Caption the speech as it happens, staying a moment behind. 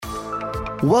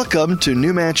Welcome to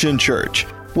New Mansion Church.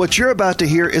 What you're about to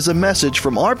hear is a message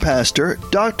from our pastor,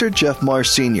 Dr. Jeff Marsh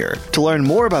Sr. To learn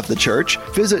more about the church,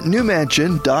 visit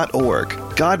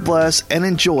newmansion.org. God bless and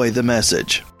enjoy the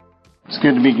message. It's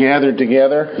good to be gathered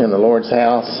together in the Lord's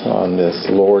house on this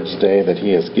Lord's Day that He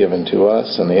has given to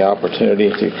us, and the opportunity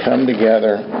to come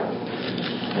together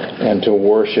and to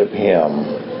worship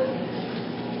Him.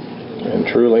 And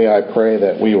truly I pray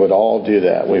that we would all do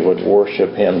that. We would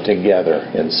worship Him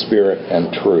together in spirit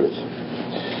and truth.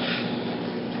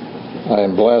 I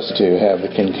am blessed to have the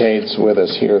Kincaids with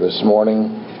us here this morning.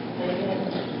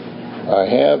 I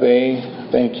have a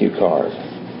thank you card.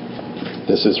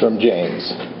 This is from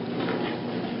James.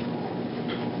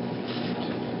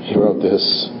 He wrote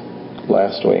this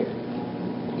last week.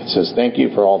 It says, "Thank you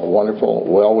for all the wonderful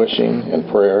well-wishing and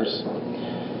prayers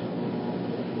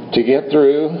to get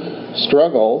through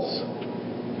struggles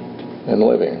in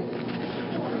living.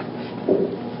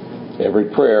 Every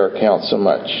prayer counts so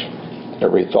much.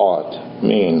 Every thought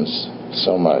means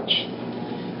so much."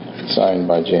 Signed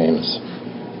by James.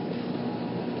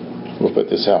 We'll put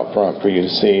this out front for you to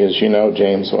see. As you know,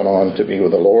 James went on to be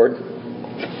with the Lord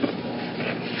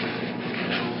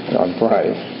on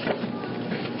Friday.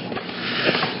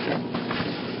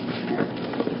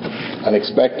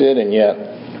 Unexpected and yet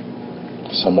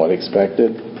somewhat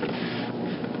expected,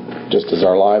 just as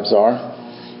our lives are.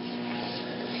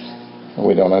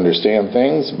 We don't understand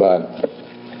things, but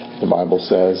the Bible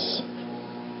says,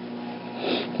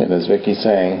 and as Vicki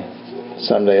sang,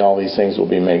 someday all these things will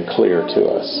be made clear to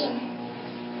us.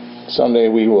 Someday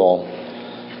we will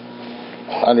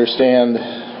understand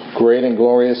great and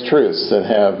glorious truths that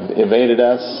have evaded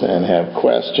us and have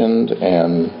questioned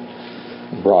and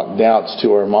brought doubts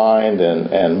to our mind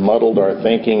and muddled our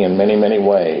thinking in many, many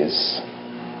ways.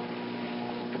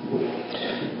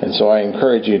 And so I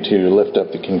encourage you to lift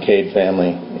up the Kincaid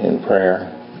family in prayer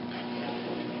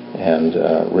and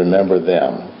remember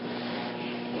them.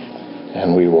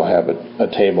 And we will have a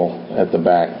table at the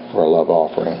back for a love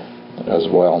offering as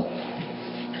well.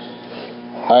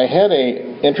 I had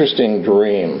an interesting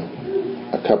dream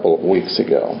a couple of weeks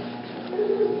ago.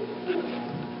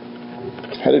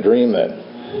 I had a dream that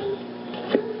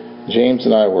James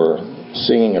and I were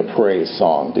singing a praise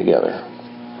song together.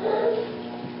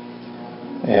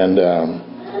 And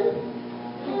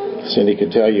Cindy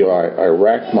could tell you I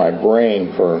racked my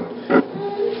brain for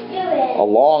a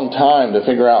long time to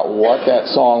figure out what that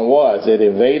song was. It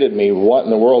evaded me what in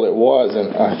the world it was,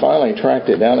 and I finally tracked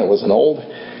it down. It was an old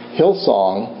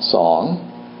Hillsong song,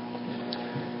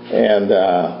 and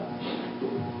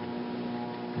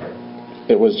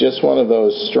it was just one of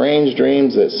those strange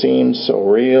dreams that seemed so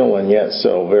real and yet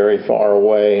so very far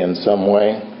away in some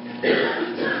way.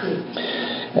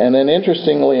 And then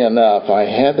interestingly enough, I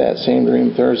had that same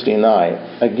dream Thursday night.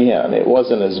 Again, it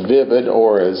wasn't as vivid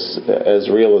or as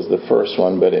real as the first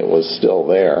one, but it was still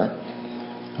there.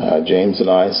 James and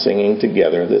I singing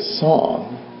together this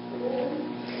song.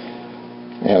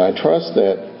 And I trust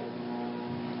that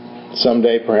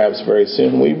someday, perhaps very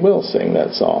soon, we will sing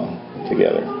that song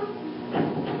together.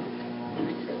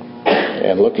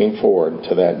 And looking forward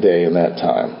to that day and that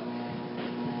time.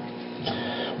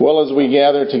 Well, as we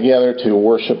gather together to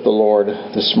worship the Lord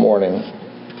this morning,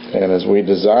 and as we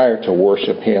desire to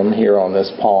worship Him here on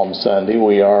this Palm Sunday,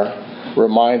 we are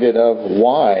reminded of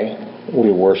why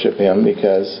we worship Him,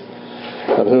 because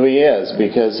of who He is,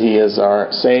 because He is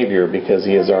our Savior, because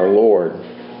He is our Lord.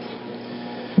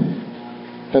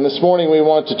 And this morning we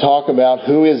want to talk about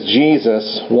who is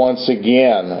Jesus once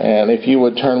again. And if you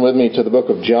would turn with me to the book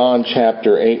of John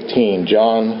chapter 18.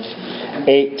 John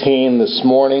 18 this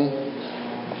morning.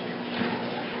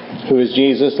 Who is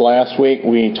Jesus? Last week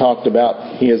we talked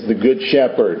about He is the Good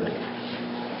Shepherd.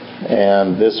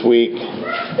 And this week,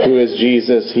 who is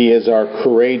Jesus? He is our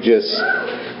courageous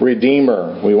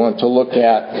Redeemer. We want to look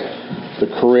at the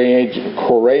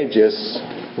courageous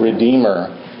Redeemer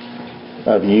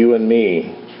of you and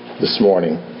me this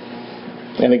morning.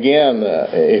 And again,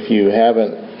 if you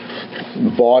haven't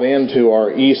bought into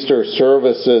our Easter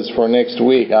services for next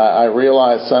week, I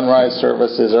realize sunrise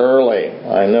service is early.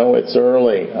 I know it's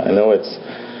early.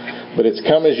 But it's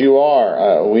come as you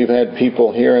are. We've had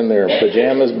people here in their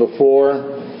pajamas before.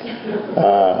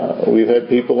 We've had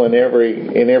people in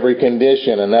every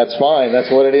condition, and that's fine. That's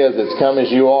what it is. It's come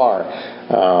as you are.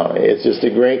 It's just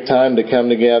a great time to come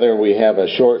together. We have a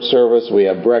short service. We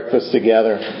have breakfast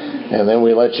together, and then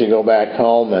we let you go back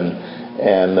home and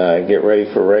get ready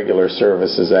for regular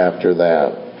services after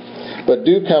that. But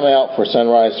do come out for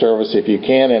sunrise service if you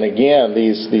can. And again,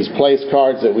 these place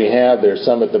cards that we have, there's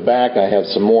some at the back. I have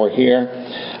some more here.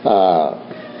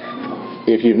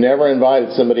 If you've never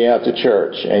invited somebody out to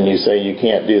church and you say you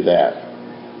can't do that,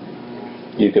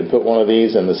 you can put one of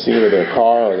these in the seat of their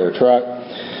car or their truck,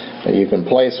 and you can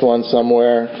place one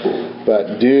somewhere,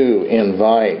 but do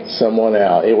invite someone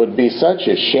out. It would be such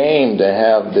a shame to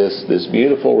have this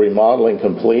beautiful remodeling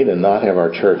complete and not have our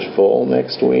church full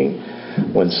next week,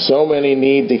 when so many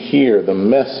need to hear the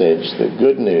message, the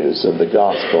good news of the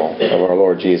gospel of our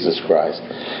Lord Jesus Christ.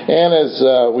 And as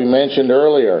we mentioned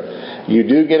earlier, you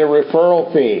do get a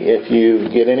referral fee if you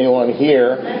get anyone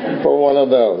here for one of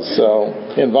those. So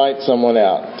invite someone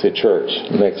out to church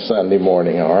next Sunday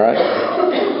morning, all right?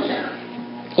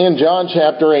 In John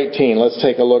chapter 18, let's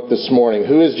take a look this morning.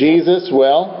 Who is Jesus?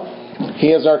 Well,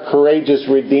 He is our courageous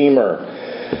Redeemer.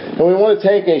 And we want to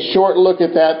take a short look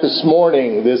at that this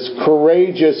morning, this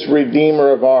courageous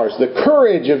Redeemer of ours. The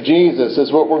courage of Jesus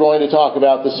is what we're going to talk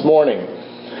about this morning.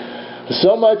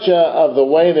 So much of the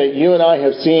way that you and I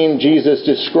have seen Jesus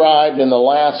described in the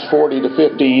last 40 to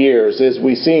 50 years is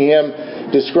we see Him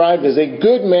described as a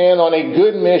good man on a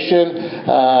good mission.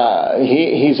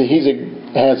 He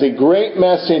has a great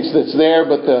message that's there,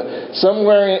 but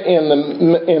somewhere in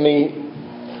the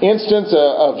instance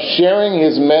of sharing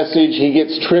His message, He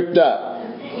gets tripped up.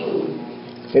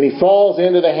 And He falls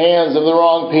into the hands of the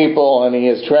wrong people, and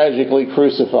He is tragically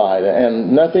crucified.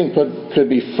 And nothing could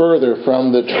be further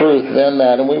from the truth than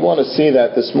that. And we want to see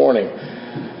that this morning.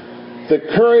 The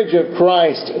courage of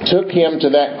Christ took Him to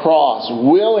that cross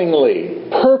willingly,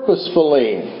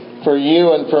 purposefully, for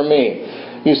you and for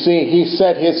me. You see, He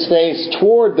set His face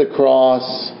toward the cross,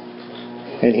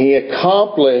 and He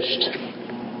accomplished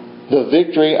the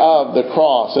victory of the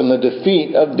cross and the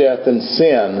defeat of death and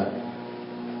sin,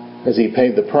 as He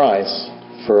paid the price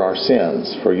for our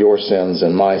sins, for your sins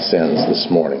and my sins this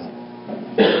morning.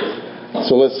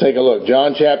 So let's take a look.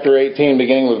 John chapter 18,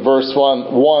 beginning with verse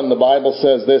 1, the Bible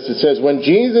says this. It says, "When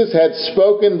Jesus had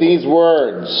spoken these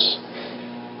words,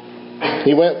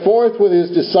 He went forth with His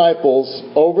disciples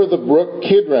over the brook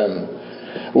Kidron,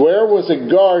 where was a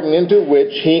garden into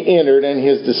which He entered and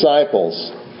His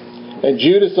disciples. And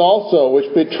Judas also,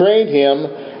 which betrayed Him,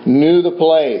 knew the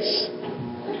place.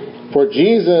 For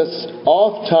Jesus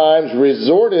ofttimes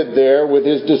resorted there with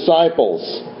His disciples.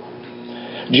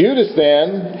 Judas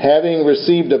then, having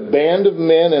received a band of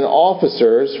men and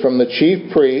officers from the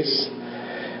chief priests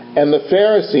and the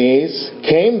Pharisees,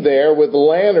 came there with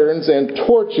lanterns and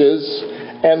torches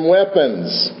and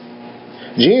weapons.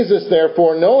 Jesus,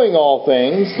 therefore, knowing all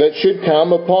things that should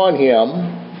come upon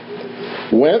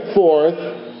Him, went forth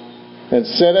and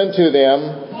said unto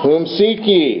them, Whom seek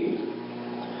ye?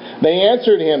 They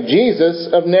answered Him, Jesus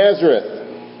of Nazareth.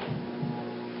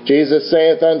 Jesus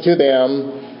saith unto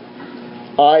them,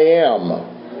 I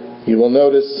am. You will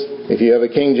notice, if you have a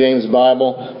King James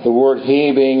Bible, the word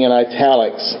He being in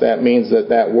italics. That means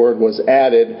that word was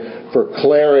added for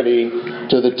clarity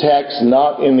to the text,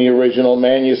 not in the original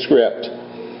manuscript.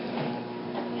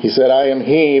 He said, I am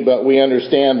He, but we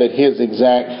understand that His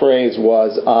exact phrase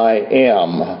was, I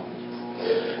am.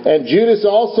 And Judas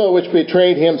also, which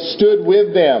betrayed Him, stood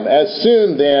with them. As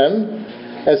soon then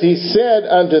as He said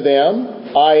unto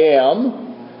them, I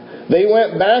am, they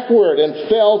went backward and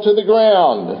fell to the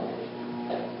ground.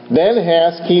 Then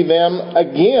asked He them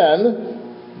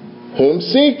again, Whom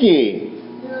seek ye?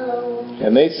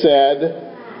 And they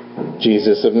said,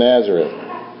 Jesus of Nazareth.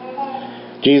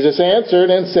 Jesus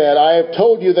answered and said, I have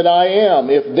told you that I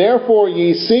am. If therefore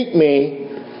ye seek me,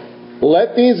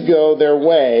 let these go their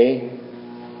way,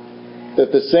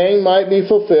 that the saying might be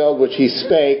fulfilled which He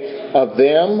spake, of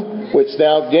them which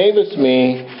thou gavest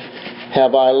me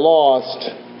have I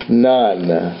lost none.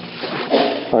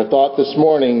 Our thought this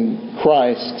morning,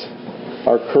 Christ,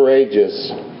 our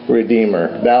courageous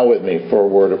Redeemer. Bow with me for a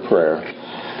word of prayer.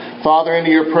 Father,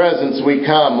 into your presence we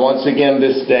come once again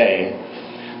this day,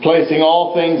 placing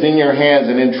all things in your hands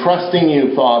and entrusting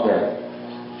you, Father,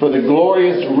 for the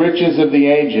glorious riches of the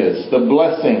ages, the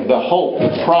blessing, the hope,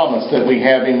 the promise that we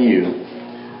have in you.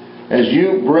 As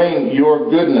you bring your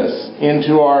goodness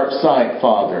into our sight,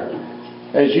 Father,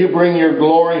 as you bring your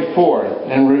glory forth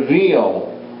and reveal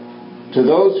to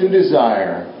those who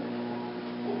desire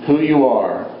who you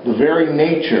are, the very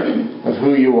nature of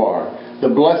who you are, the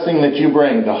blessing that you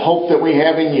bring, the hope that we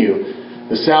have in you,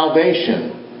 the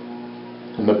salvation,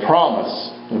 and the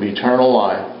promise of eternal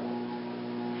life.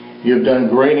 You have done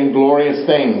great and glorious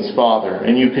things, Father,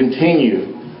 and you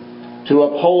continue to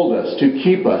uphold us, to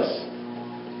keep us,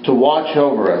 to watch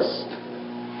over us,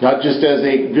 not just as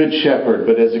a good shepherd,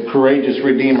 but as a courageous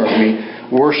Redeemer. We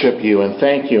worship you and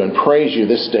thank you and praise you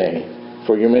this day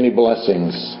for your many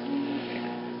blessings.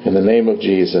 In the name of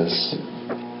Jesus.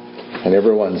 And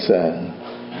everyone said,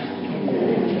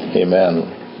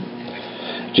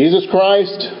 Amen. Jesus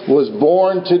Christ was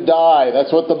born to die.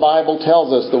 That's what the Bible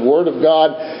tells us. The Word of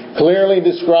God clearly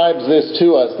describes this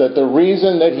to us, that the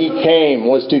reason that He came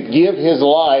was to give His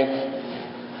life,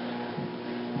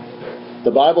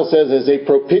 the Bible says, as a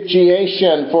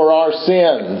propitiation for our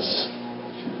sins.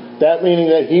 That meaning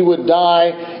that He would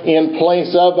die in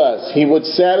place of us. He would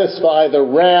satisfy the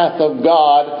wrath of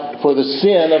God for the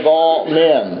sin of all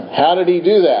men. How did He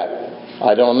do that?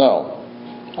 I don't know.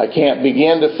 I can't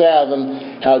begin to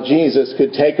fathom how Jesus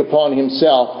could take upon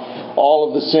Himself all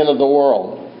of the sin of the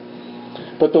world.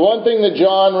 But the one thing that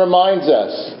John reminds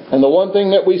us, and the one thing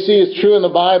that we see is true in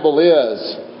the Bible,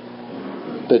 is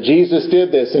that Jesus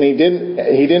did this, and He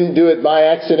didn't do it by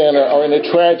accident or in a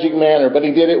tragic manner, but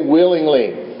He did it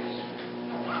willingly.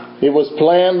 It was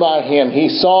planned by Him. He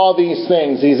saw these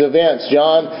things, these events.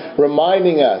 John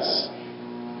reminding us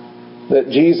that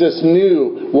Jesus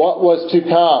knew what was to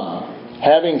come.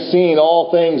 Having seen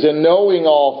all things and knowing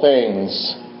all things,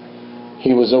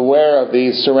 He was aware of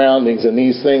these surroundings and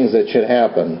these things that should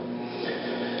happen.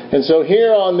 And so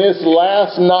here on this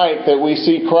last night that we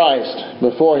see Christ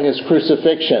before His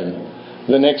crucifixion,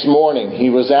 the next morning,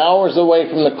 He was hours away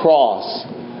from the cross,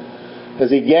 as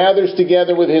He gathers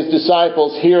together with His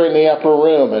disciples here in the upper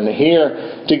room. And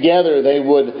here together they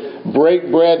would break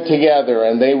bread together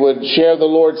and they would share the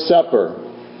Lord's Supper.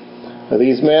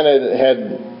 These men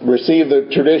had received the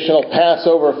traditional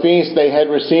Passover feast. They had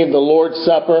received the Lord's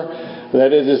Supper.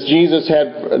 That is, as Jesus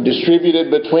had distributed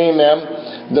between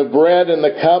them the bread and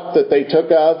the cup that they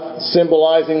took of,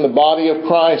 symbolizing the body of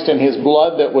Christ and His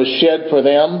blood that was shed for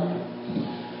them.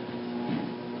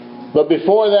 But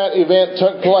before that event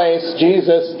took place,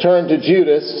 Jesus turned to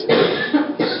Judas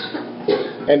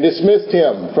and dismissed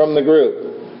him from the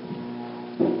group,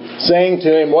 saying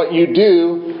to him, "What you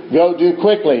do, go do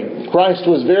quickly." Christ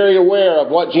was very aware of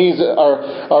what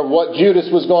what Judas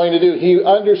was going to do. He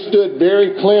understood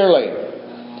very clearly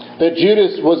that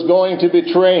Judas was going to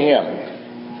betray Him.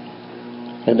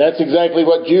 And that's exactly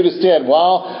what Judas did.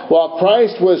 While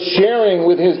Christ was sharing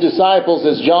with His disciples,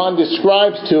 as John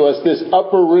describes to us, this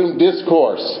upper room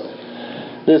discourse,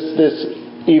 this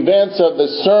events of the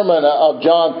sermon of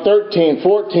John 13,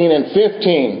 14, and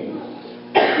 15.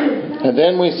 And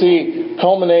then we see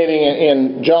culminating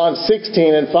in John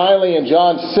 16, and finally in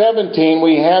John 17,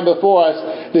 we have before us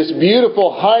this beautiful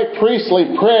high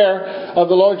priestly prayer of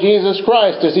the Lord Jesus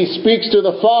Christ as He speaks to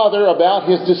the Father about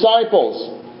His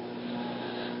disciples.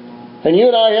 And you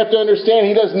and I have to understand,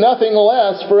 He does nothing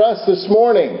less for us this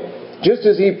morning. Just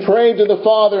as He prayed to the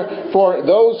Father for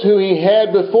those who He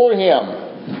had before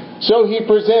Him, so He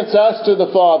presents us to the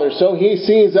Father, so He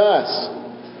sees us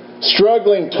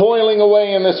struggling, toiling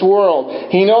away in this world.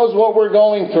 He knows what we're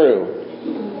going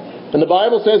through. And the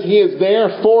Bible says He is there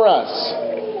for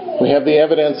us. We have the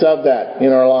evidence of that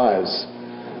in our lives.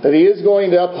 That He is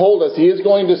going to uphold us. He is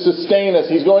going to sustain us.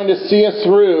 He's going to see us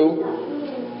through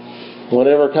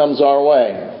whatever comes our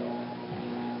way.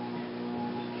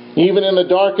 Even in the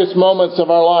darkest moments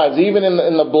of our lives, even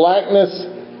in the blackness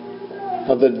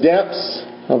of the depths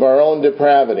of our own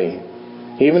depravity,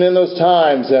 even in those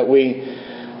times that we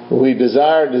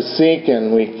desire to seek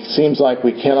and seems like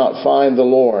we cannot find the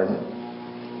Lord,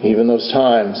 even those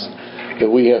times that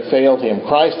we have failed Him,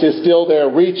 Christ is still there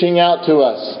reaching out to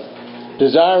us,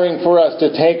 desiring for us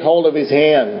to take hold of His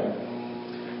hand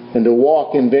and to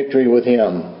walk in victory with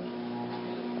Him.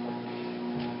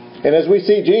 And as we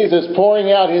see Jesus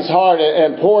pouring out His heart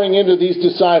and pouring into these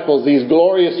disciples these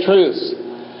glorious truths,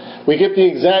 we get the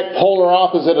exact polar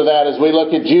opposite of that as we look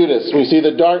at Judas. We see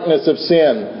the darkness of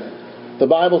sin. The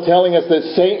Bible telling us that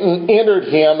Satan entered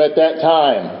him at that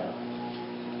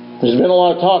time. There's been a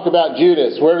lot of talk about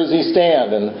Judas. Where does he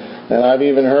stand? And I've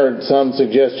even heard some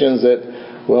suggestions that,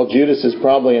 well, Judas is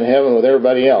probably in heaven with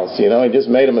everybody else. He just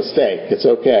made a mistake. It's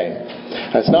okay.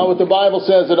 That's not what the Bible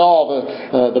says at all.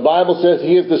 The Bible says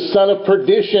he is the son of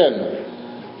perdition.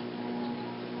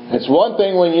 It's one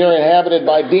thing when you're inhabited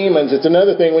by demons. It's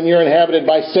another thing when you're inhabited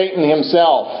by Satan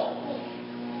himself.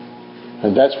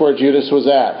 And that's where Judas was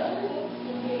at.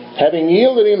 Having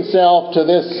yielded himself to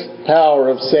this power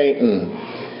of Satan,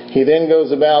 he then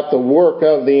goes about the work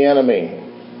of the enemy.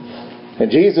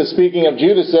 And Jesus, speaking of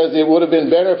Judas, says it would have been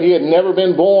better if he had never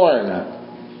been born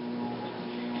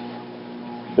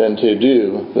than to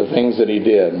do the things that he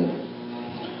did.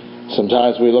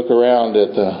 Sometimes we look around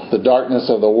at the darkness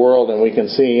of the world and we can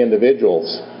see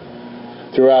individuals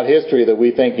throughout history that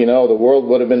we think, the world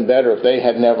would have been better if they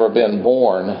had never been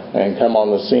born and come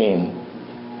on the scene.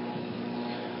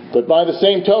 But by the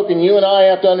same token, you and I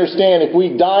have to understand, if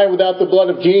we die without the blood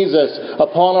of Jesus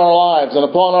upon our lives and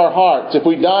upon our hearts, if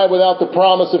we die without the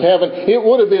promise of heaven, it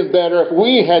would have been better if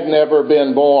we had never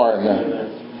been born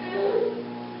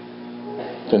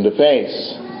than to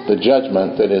face the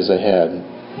judgment that is ahead.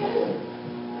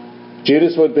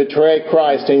 Judas would betray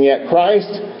Christ, and yet Christ,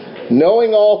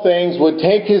 knowing all things, would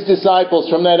take his disciples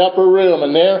from that upper room,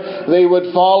 and there they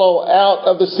would follow out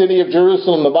of the city of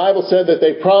Jerusalem. The Bible said that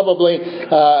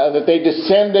they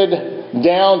descended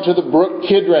down to the brook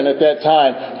Kidron at that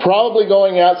time, probably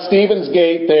going out Stephen's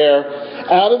Gate there,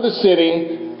 out of the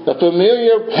city, the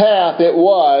familiar path it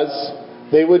was.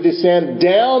 They would descend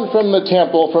down from the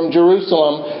temple, from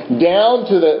Jerusalem, down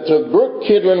to brook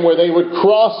Kidron, where they would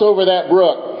cross over that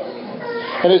brook.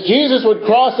 And as Jesus would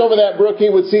cross over that brook,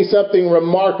 he would see something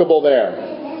remarkable there.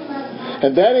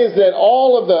 And that is that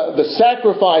all of the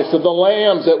sacrifice of the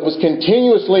lambs that was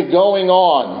continuously going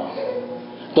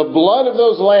on, the blood of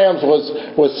those lambs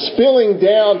was spilling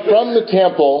down from the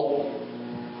temple,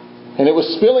 and it was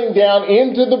spilling down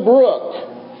into the brook,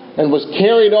 and was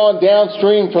carried on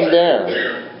downstream from there.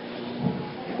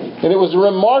 And it was a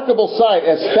remarkable sight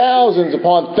as thousands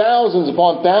upon thousands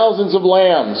upon thousands of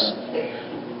lambs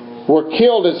were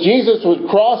killed as Jesus would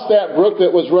cross that brook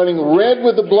that was running red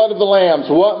with the blood of the lambs.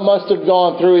 What must have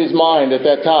gone through his mind at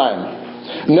that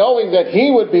time? Knowing that he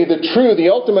would be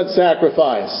the ultimate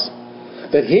sacrifice.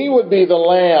 That he would be the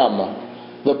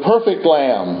lamb, the perfect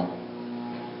lamb,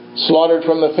 slaughtered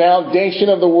from the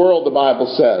foundation of the world, the Bible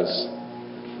says.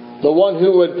 The one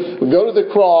who would go to the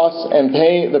cross and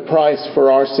pay the price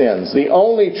for our sins. The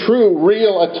only true,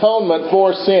 real atonement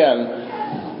for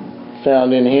sin found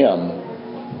in him.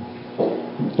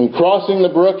 In crossing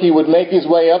the brook, he would make his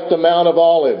way up the Mount of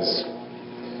Olives.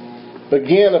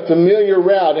 Again, a familiar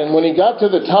route. And when he got to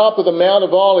the top of the Mount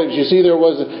of Olives, you see there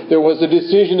was a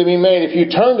decision to be made. If you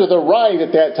turned to the right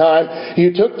at that time,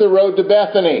 you took the road to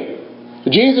Bethany.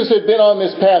 Jesus had been on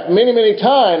this path many, many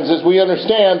times, as we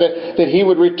understand that he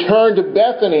would return to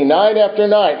Bethany night after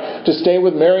night to stay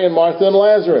with Mary and Martha and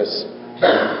Lazarus.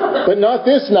 But not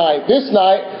this night. This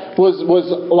night was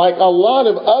like a lot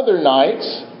of other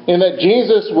nights, in that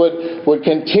Jesus would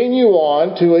continue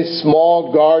on to a small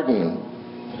garden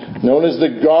known as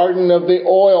the Garden of the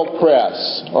Oil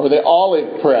Press or the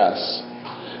Olive Press.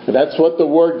 That's what the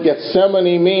word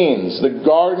Gethsemane means, the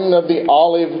Garden of the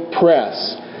Olive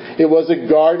Press. It was a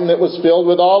garden that was filled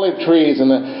with olive trees, and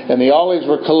the olives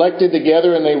were collected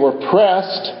together and they were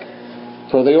pressed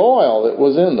for the oil that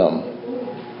was in them.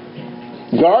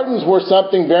 Gardens were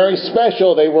something very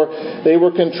special. They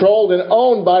were controlled and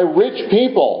owned by rich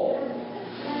people.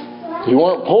 You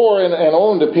weren't poor and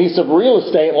owned a piece of real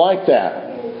estate like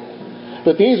that.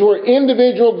 But these were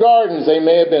individual gardens. They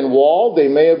may have been walled.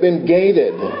 They may have been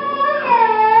gated.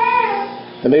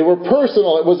 And they were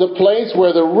personal. It was a place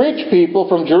where the rich people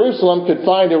from Jerusalem could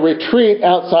find a retreat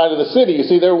outside of the city. You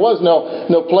see, there was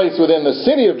no place within the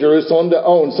city of Jerusalem to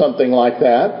own something like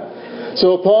that.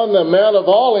 So upon the Mount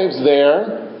of Olives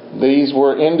there, these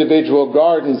were individual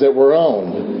gardens that were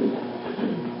owned.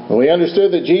 And we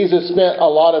understood that Jesus spent a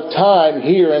lot of time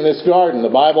here in this garden.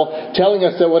 The Bible telling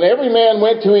us that when every man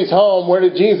went to his home, where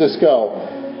did Jesus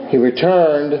go? He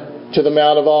returned to the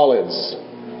Mount of Olives.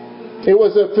 It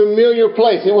was a familiar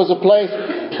place. It was a place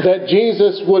that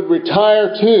Jesus would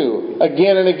retire to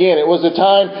again and again. It was a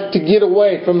time to get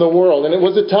away from the world. And it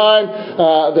was a time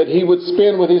that he would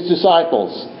spend with his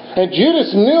disciples. And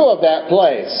Judas knew of that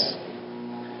place.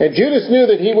 And Judas knew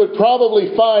that he would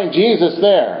probably find Jesus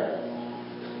there.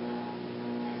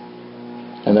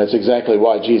 And that's exactly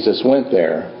why Jesus went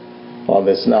there on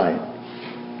this night.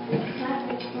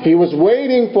 He was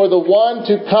waiting for the one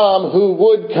to come who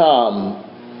would come.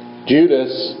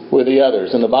 Judas with the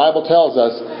others. And the Bible tells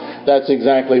us that's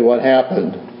exactly what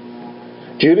happened.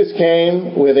 Judas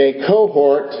came with a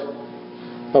cohort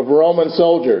of Roman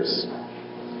soldiers.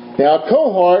 Now, a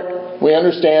cohort, we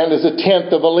understand, is a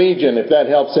tenth of a legion, if that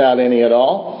helps out any at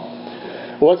all.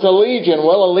 What's a legion?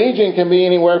 Well, a legion can be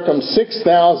anywhere from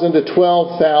 6,000 to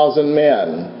 12,000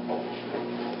 men.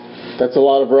 That's a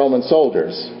lot of Roman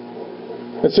soldiers.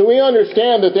 And so we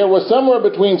understand that there was somewhere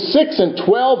between 600 and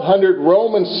 1,200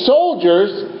 Roman soldiers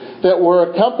that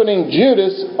were accompanying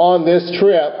Judas on this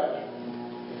trip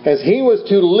as he was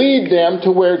to lead them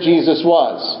to where Jesus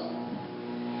was.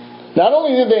 Not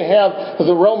only did they have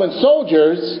the Roman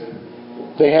soldiers,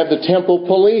 they had the temple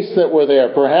police that were there,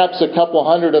 perhaps a couple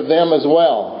hundred of them as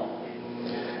well.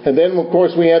 And then, of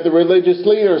course, we had the religious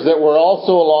leaders that were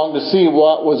also along to see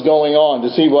what was going on, to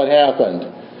see what happened.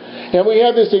 And we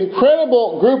had this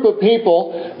incredible group of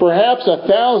people, perhaps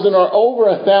 1,000 or over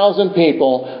 1,000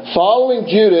 people, following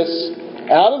Judas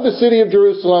out of the city of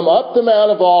Jerusalem, up the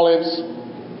Mount of Olives,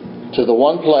 to the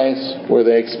one place where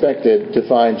they expected to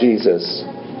find Jesus.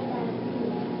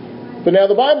 But now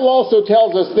the Bible also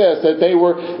tells us this, that they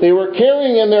were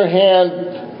carrying in their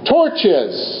hand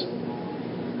torches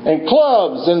and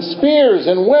clubs and spears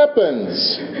and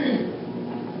weapons.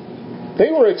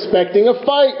 They were expecting a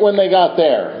fight when they got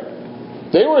there.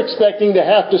 They were expecting to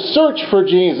have to search for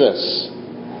Jesus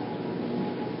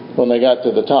when they got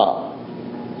to the top.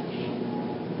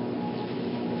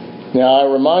 Now I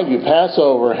remind you,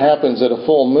 Passover happens at a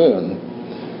full moon.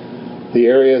 The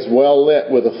area is well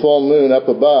lit with a full moon up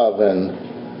above,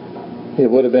 and it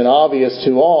would have been obvious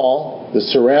to all, the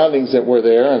surroundings that were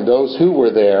there and those who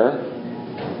were there,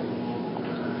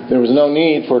 there was no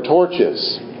need for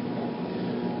torches.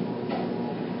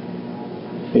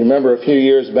 You remember a few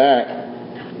years back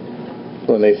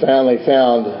when they finally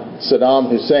found Saddam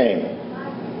Hussein.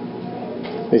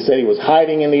 They said he was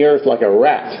hiding in the earth like a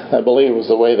rat. I believe was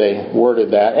the way they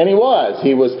worded that. And he was.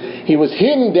 He was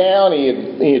hidden down. He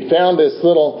had found this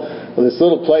little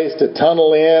place to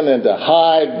tunnel in and to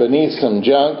hide beneath some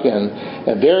junk.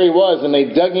 And there he was. And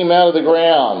they dug him out of the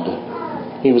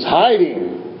ground. He was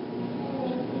hiding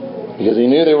because he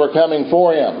knew they were coming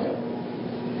for him.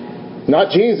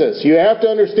 Not Jesus. You have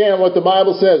to understand what the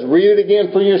Bible says. Read it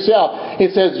again for yourself.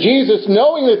 It says, Jesus,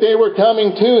 knowing that they were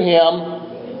coming to him,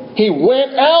 he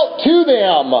went out to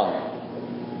them.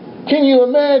 Can you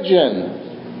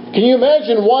imagine? Can you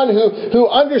imagine one who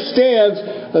understands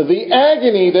the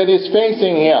agony that is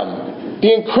facing him?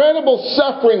 The incredible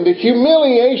suffering, the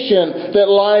humiliation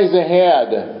that lies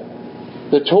ahead.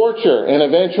 The torture and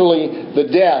eventually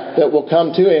the death that will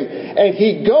come to him. And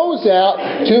he goes out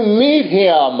to meet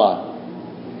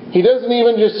him. He doesn't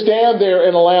even just stand there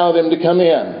and allow them to come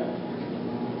in.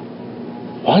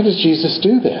 Why does Jesus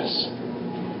do this?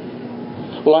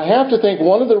 Well, I have to think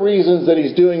one of the reasons that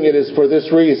he's doing it is for this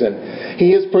reason.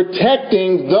 He is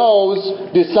protecting those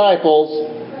disciples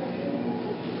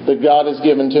that God has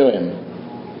given to him.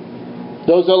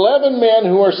 Those 11 men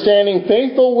who are standing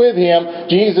faithful with him,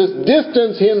 Jesus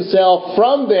distanced himself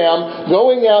from them,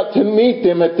 going out to meet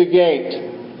them at the gate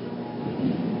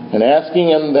and asking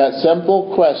them that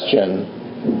simple question,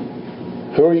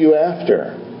 who are you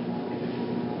after?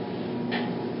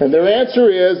 And their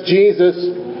answer is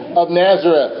Jesus of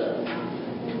Nazareth,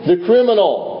 the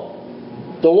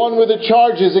criminal, the one with the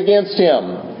charges against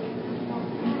him.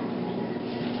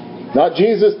 Not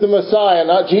Jesus the Messiah,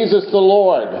 not Jesus the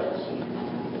Lord,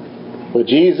 but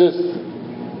Jesus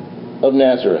of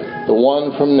Nazareth, the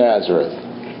one from Nazareth.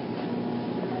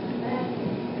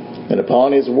 And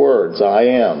upon his words, I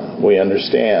am, we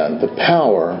understand the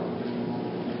power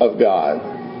of God.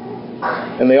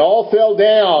 And they all fell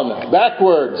down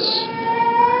backwards.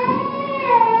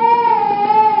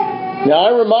 Now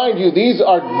I remind you, these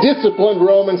are disciplined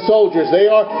Roman soldiers. They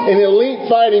are an elite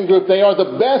fighting group. They are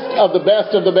the best of the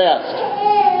best of the best.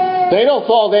 They don't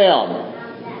fall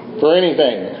down for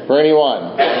anything, for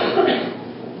anyone.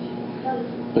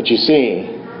 But you see,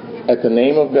 at the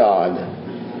name of God,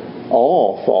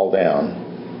 all fall down.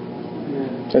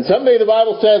 And someday the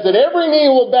Bible says that every knee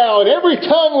will bow and every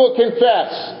tongue will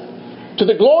confess to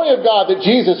the glory of God that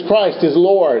Jesus Christ is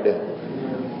Lord.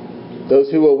 Those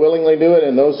who will willingly do it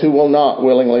and those who will not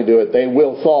willingly do it, they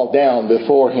will fall down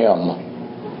before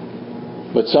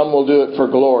him. But some will do it for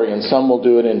glory and some will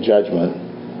do it in judgment.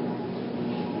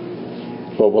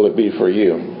 What will it be for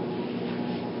you?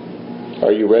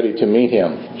 Are you ready to meet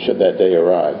him should that day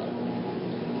arrive?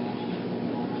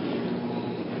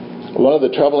 One of the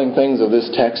troubling things of this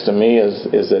text to me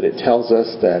is that it tells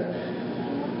us that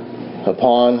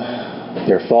upon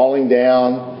their falling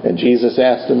down, and Jesus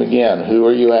asked them again, who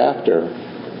are you after?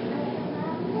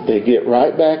 They get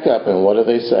right back up, and what do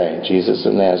they say? Jesus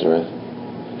of Nazareth.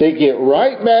 They get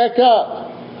right back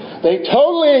up. They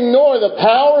totally ignore the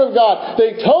power of God.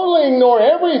 They totally ignore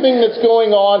everything that's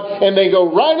going on, and they go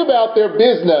right about their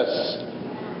business.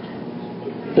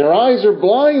 Their eyes are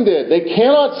blinded. They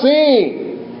cannot see.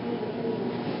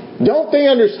 Don't they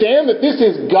understand that this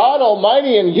is God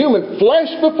Almighty in human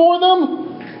flesh before them?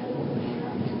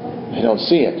 They don't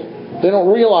see it. They don't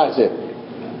realize it.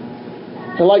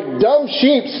 They're like dumb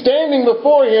sheep standing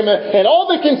before him, and all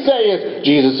they can say is,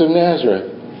 Jesus of Nazareth.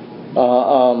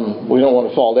 We don't want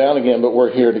to fall down again, but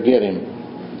we're here to get him.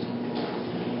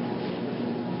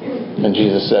 And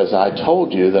Jesus says, I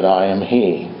told you that I am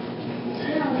he.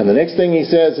 And the next thing he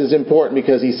says is important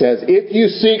because he says, if you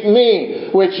seek me,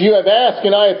 which you have asked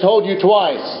and I have told you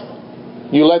twice,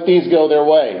 you let these go their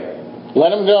way.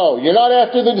 Let them go. You're not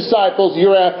after the disciples,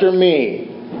 you're after me.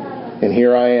 And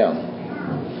here I am.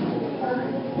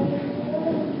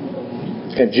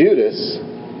 And Judas,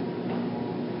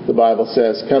 the Bible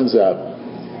says, comes up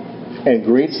and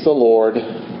greets the Lord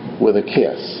with a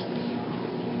kiss.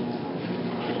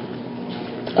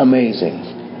 Amazing.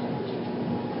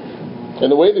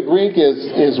 And the way the Greek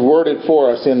is worded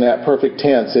for us in that perfect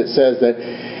tense, it says that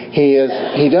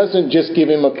he doesn't just give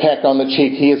him a peck on the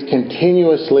cheek, he is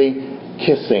continuously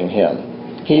kissing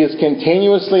him. He is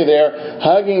continuously there,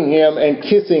 hugging him and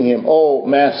kissing him. Oh,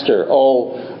 Master,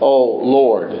 oh,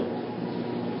 Lord.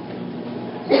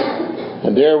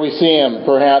 And there we see him,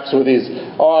 perhaps with his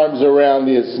arms around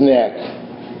his neck.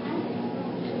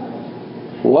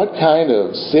 What kind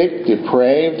of sick,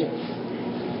 depraved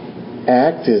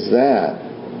act is that?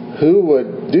 Who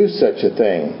would do such a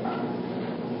thing?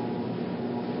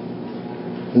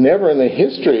 Never in the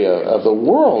history of the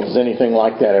world has anything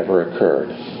like that ever occurred.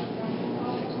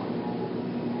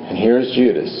 And here's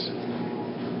Judas.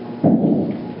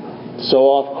 So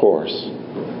off course.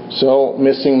 So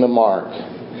missing the mark.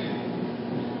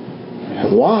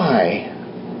 And why?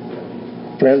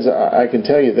 Friends, I can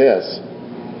tell you this.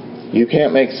 You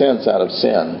can't make sense out of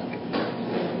sin.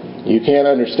 You can't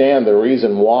understand the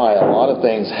reason why a lot of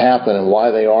things happen and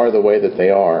why they are the way that they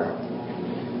are.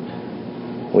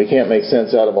 We can't make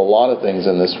sense out of a lot of things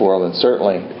in this world, and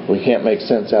certainly we can't make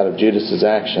sense out of Judas's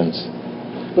actions.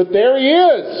 But there he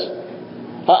is!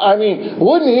 I mean,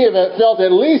 wouldn't he have felt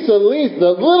at least the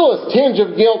littlest tinge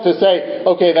of guilt to say,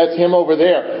 okay, that's him over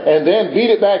there, and then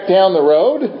beat it back down the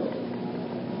road?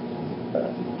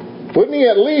 Wouldn't he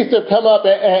at least have come up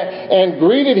and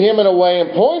greeted him in a way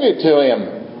and pointed to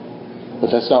him? But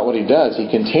that's not what he does.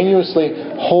 He continuously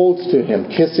holds to him,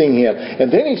 kissing him. And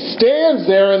then he stands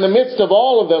there in the midst of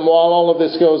all of them while all of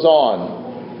this goes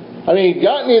on. I mean, he'd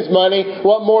gotten his money.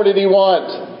 What more did he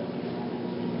want?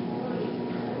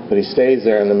 But he stays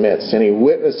there in the midst and he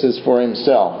witnesses for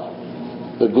himself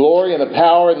the glory and the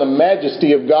power and the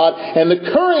majesty of God and the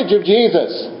courage of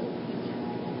Jesus.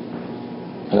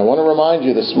 And I want to remind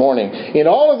you this morning, in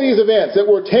all of these events that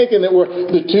were taken, that were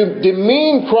to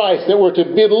demean Christ, that were to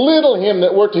belittle Him,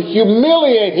 that were to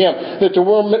humiliate Him, that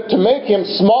were to make Him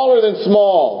smaller than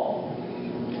small,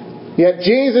 yet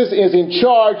Jesus is in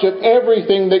charge of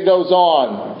everything that goes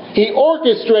on. He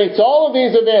orchestrates all of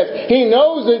these events. He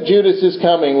knows that Judas is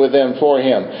coming with them for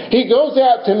him. He goes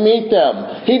out to meet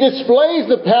them. He displays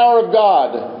the power of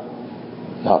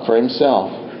God, not for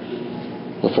himself,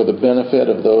 but for the benefit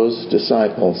of those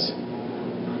disciples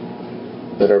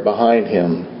that are behind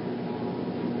him.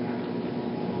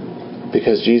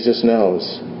 Because Jesus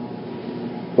knows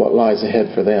what lies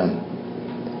ahead for them.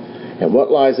 And what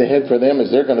lies ahead for them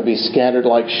is they're going to be scattered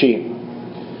like sheep.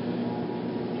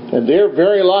 And their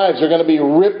very lives are going to be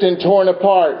ripped and torn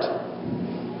apart.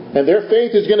 And their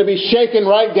faith is going to be shaken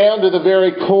right down to the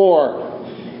very core.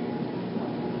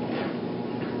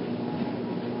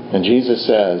 And Jesus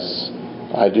says,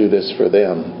 I do this for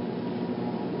them.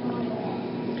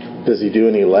 Does He do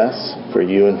any less for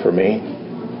you and for me?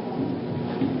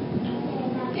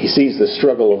 He sees the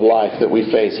struggle of life that we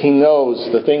face. He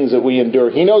knows the things that we endure.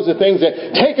 He knows the things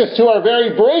that take us to our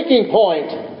very breaking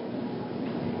point.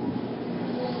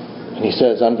 And He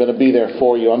says, I'm going to be there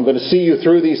for you. I'm going to see you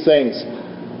through these things.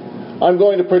 I'm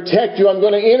going to protect you. I'm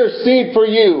going to intercede for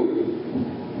you.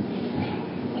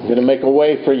 I'm going to make a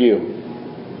way for you.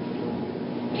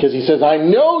 Because He says, I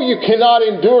know you cannot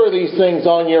endure these things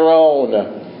on your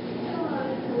own.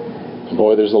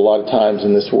 Boy, there's a lot of times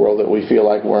in this world that we feel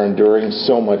like we're enduring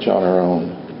so much on our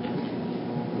own.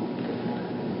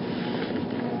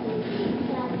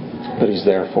 But He's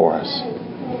there for us.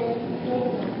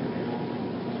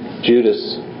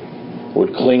 Judas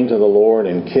would cling to the Lord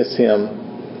and kiss Him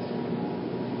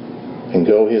and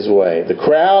go his way. The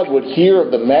crowd would hear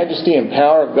of the majesty and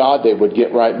power of God. They would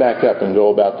get right back up and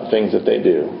go about the things that they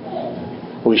do.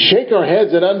 We shake our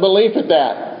heads in unbelief at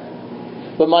that.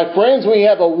 But my friends, we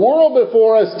have a world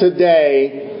before us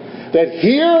today that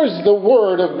hears the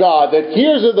Word of God, that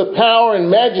hears of the power and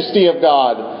majesty of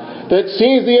God, that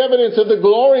sees the evidence of the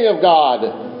glory of God.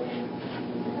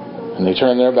 And they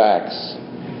turn their backs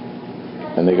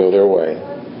and they go their way.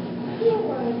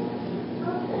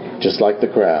 Just like the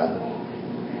crowd.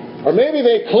 Or maybe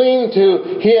they cling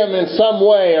to Him in some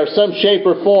way or some shape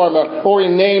or form or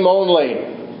in name only.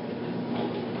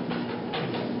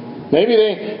 Maybe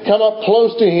they come up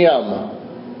close to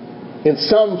Him in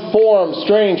some form,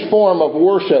 strange form of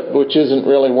worship, which isn't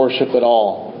really worship at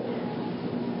all.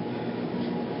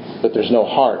 But there's no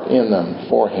heart in them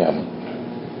for Him.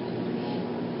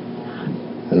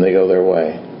 And they go their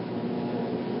way.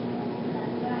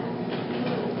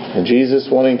 And Jesus,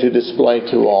 wanting to display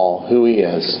to all who He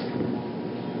is,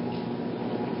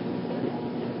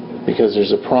 Because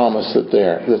there's a promise that's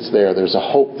there. There's a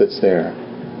hope that's there.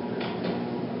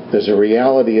 There's a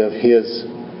reality of His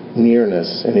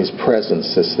nearness and His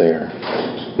presence that's there.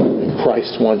 And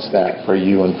Christ wants that for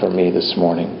you and for me this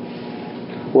morning.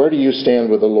 Where do you stand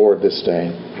with the Lord this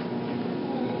day?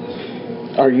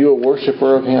 Are you a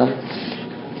worshiper of Him?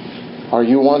 Are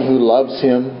you one who loves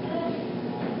Him?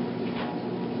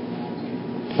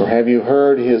 Or have you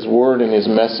heard His word and His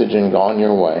message and gone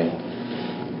your way,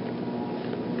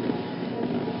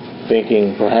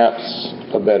 thinking perhaps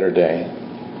a better day?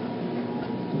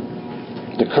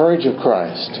 The courage of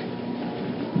Christ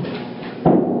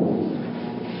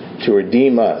to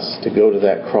redeem us, to go to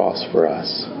that cross for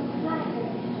us.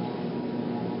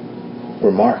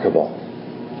 Remarkable,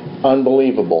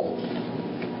 unbelievable,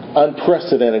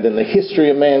 unprecedented in the history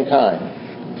of mankind.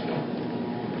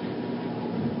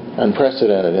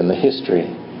 Unprecedented in the history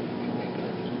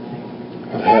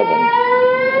of heaven.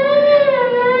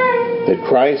 That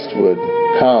Christ would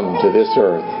come to this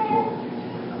earth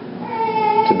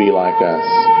to be like us.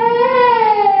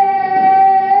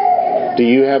 Do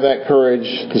you have that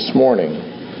courage this morning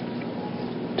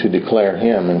to declare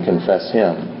Him and confess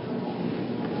Him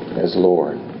as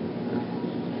Lord?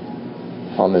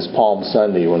 On this Palm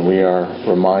Sunday, when we are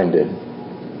reminded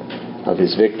of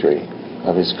His victory,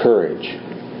 of His courage,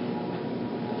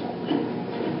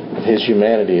 of His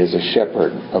humanity as a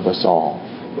shepherd of us all,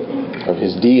 of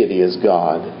His deity as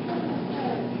God,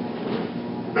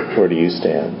 where do you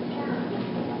stand?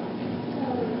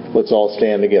 Let's all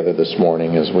stand together this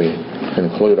morning as we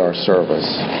conclude our service.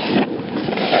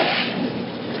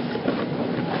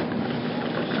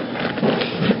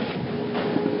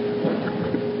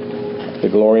 The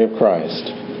glory of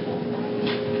Christ.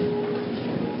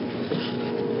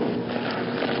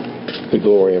 The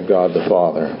glory of God the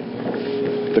Father.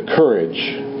 The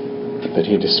courage that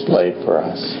He displayed for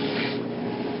us.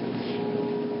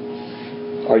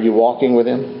 Are you walking with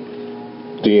Him?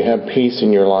 Do you have peace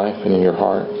in your life and in your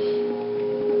heart?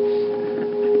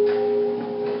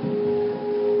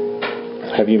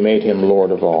 Have you made Him Lord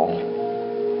of all?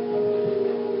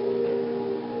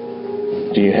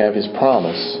 Do you have His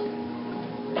promise?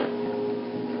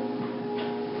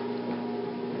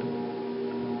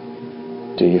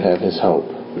 Do you have His hope?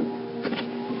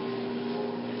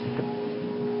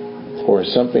 Or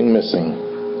is something missing?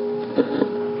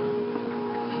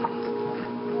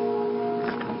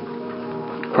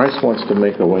 Christ wants to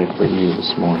make a way for you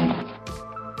this morning.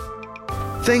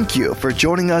 Thank you for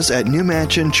joining us at New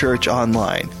Mansion Church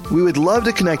Online. We would love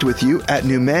to connect with you at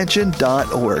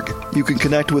newmansion.org. You can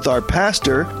connect with our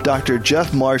pastor, Dr.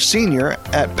 Jeff Marsh Sr.,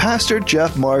 at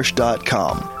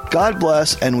pastorjeffmarsh.com. God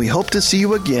bless, and we hope to see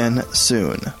you again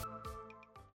soon.